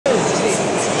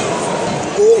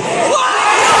goal.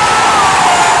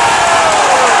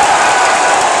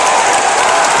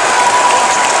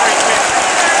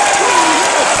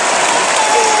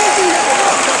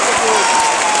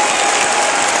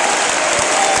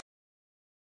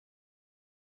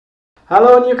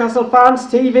 Hello Newcastle fans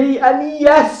TV, and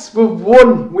yes, we've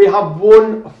won. We have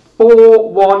won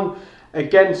 4-1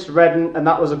 against Reading, and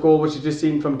that was a goal which you just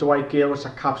seen from Dwight Gale, which I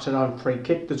captured on free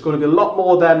kick. There's going to be a lot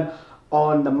more then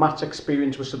on the match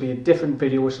experience, which will be a different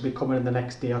video, which will be coming in the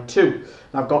next day or two.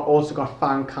 And I've also got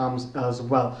fan cams as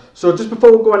well. So just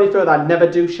before we go any further, I never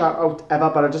do shout out ever,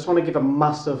 but I just want to give a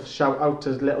massive shout out to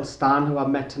little Stan, who I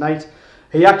met tonight.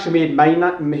 He actually made my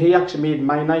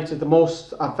night. The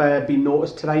most I've been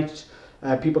noticed tonight.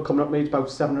 People coming up to me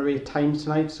about 7 or 8 times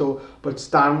tonight. So, but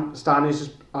Stan is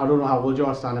just, I don't know how old you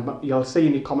are, Stan, but you'll see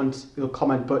in the comments, he'll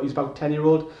comment, but he's about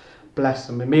 10-year-old. Bless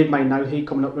him. He made mine now. He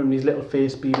coming up with him, his little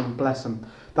face beaming, bless him.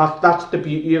 That's the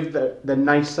beauty of the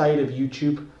nice side of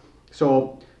YouTube.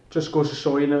 So, just goes to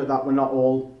show you know that we're not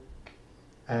all,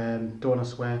 don't want to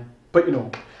swear, but you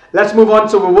know. Let's move on.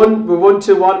 So we won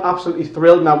 2-1, absolutely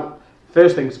thrilled. Now,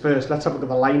 first things first, let's have a look at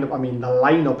the lineup. I mean, the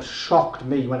lineup shocked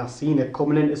me when I seen it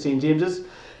coming into St James's,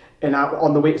 and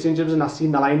on the way to St James's, and I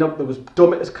seen the lineup. There was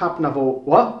Dummett as captain. I thought,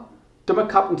 what? Dummett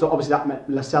captain. So obviously that meant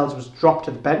Lascelles was dropped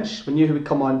to the bench. We knew he would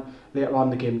come on later on in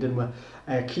the game, didn't we?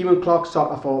 Kieran Clark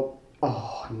started. I thought,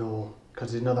 oh no,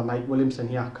 because there's another Mike Williamson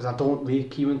here. Because I don't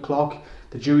rate Kieran Clark.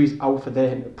 The jury's out for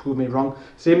him to prove me wrong.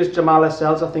 Same as Jamal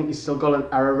Lascelles. I think he's still got an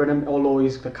error in him. Although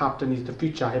he's the captain, he's the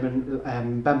future. Him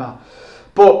and Bemba,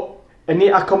 but.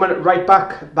 Anita coming right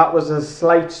back, that was a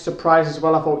slight surprise as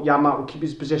well. I thought Yamat would keep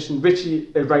his position.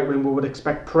 Richie right wing, we would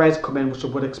expect. Perez come in, which we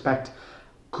would expect.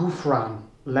 Gouffran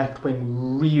left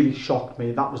wing really shocked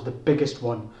me. That was the biggest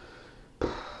one.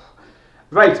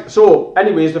 Right, so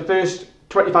anyways, the first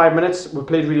 25 minutes we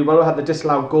played really well. We had the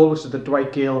disallowed goal, which is the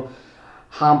Dwight Gale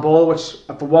handball, which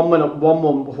for 1 minute,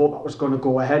 1-1, we thought that was going to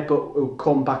go ahead, but we'll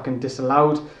come back and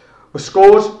disallowed. We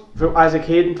scored through Isaac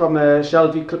Hayden from a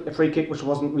Shelby free kick, which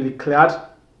wasn't really cleared.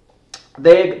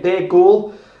 Their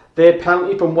goal, their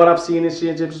penalty, from what I've seen in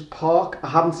St James's Park, I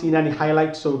haven't seen any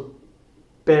highlights, so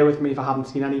bear with me if I haven't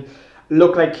seen any. It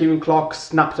looked like Kieran Clark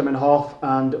snapped him in half,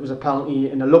 and it was a penalty,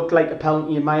 and it looked like a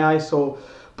penalty in my eyes. So,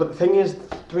 but the thing is,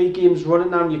 3 games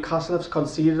running now, Newcastle have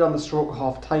conceded on the stroke of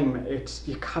half time.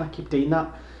 You can't keep doing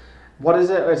that. What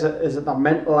is it? Is it that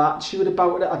mental attitude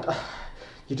about it?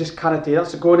 You just can't do that.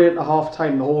 So going into half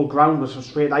time, the whole ground was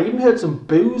frustrated. I even heard some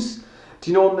boos.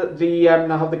 Do you know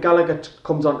how the Gallagher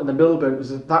comes on to the Milburn? It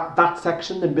was that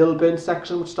section, the Milburn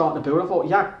section, was starting to boo. And I thought,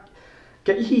 yeah,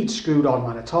 get your heat screwed on,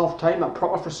 man. It's half time. That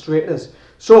proper frustrated us.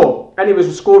 So, anyways,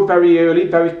 we scored very early,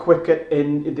 very quick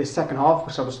in the second half,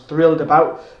 which I was thrilled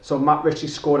about. So Matt Ritchie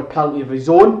scored a penalty of his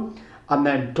own. And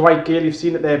then Dwight Gale, you've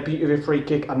seen it there, beat of a free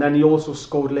kick. And then he also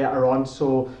scored later on,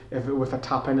 so with a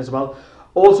tap in as well.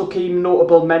 Also, key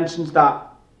notable mentions that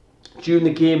during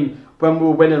the game, when we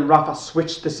were winning, Rafa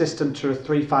switched the system to a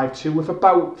 3-5-2. With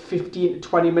about 15 to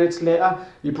 20 minutes later,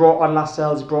 he brought on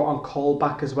Lascelles, he brought on Cole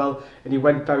back as well, and he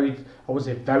went very, I wouldn't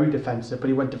say very defensive, but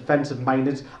he went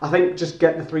defensive-minded. I think just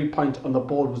getting the 3 points on the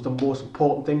board was the most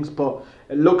important things, but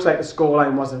it looks like the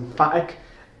scoreline was emphatic.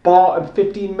 Bar a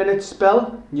 15-minute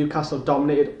spell, Newcastle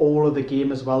dominated all of the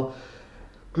game as well.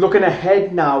 Looking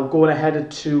ahead now, going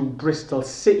ahead to Bristol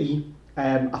City,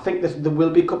 I think there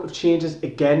will be a couple of changes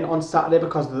again on Saturday,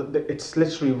 because it's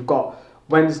literally, we've got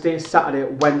Wednesday, Saturday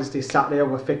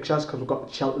over fixtures, because we've got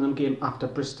the Cheltenham game after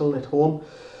Bristol at home.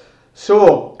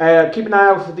 So keep an eye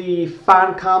out for the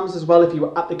fan cams as well. If you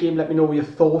were at the game, let me know your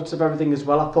thoughts of everything as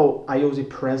well. I thought Jose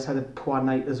Perez had a poor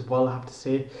night as well, I have to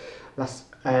say. That's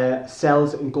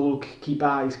Sells and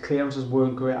goalkeeper, his clearances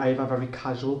weren't great either, very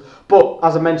casual. But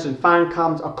as I mentioned, fan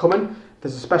cams are coming.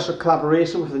 There's a special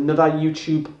collaboration with another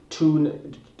YouTuber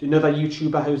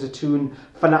who's a Toon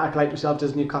fanatic like myself.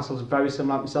 Does Newcastle's very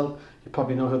similar to myself. You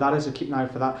probably know who that is, so keep an eye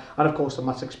out for that. And of course, the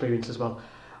match experience as well.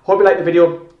 Hope you like the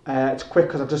video. It's quick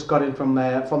because I've just got in from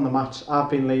the match.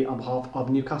 I've been Lee on behalf of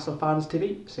Newcastle Fans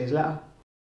TV. See you later.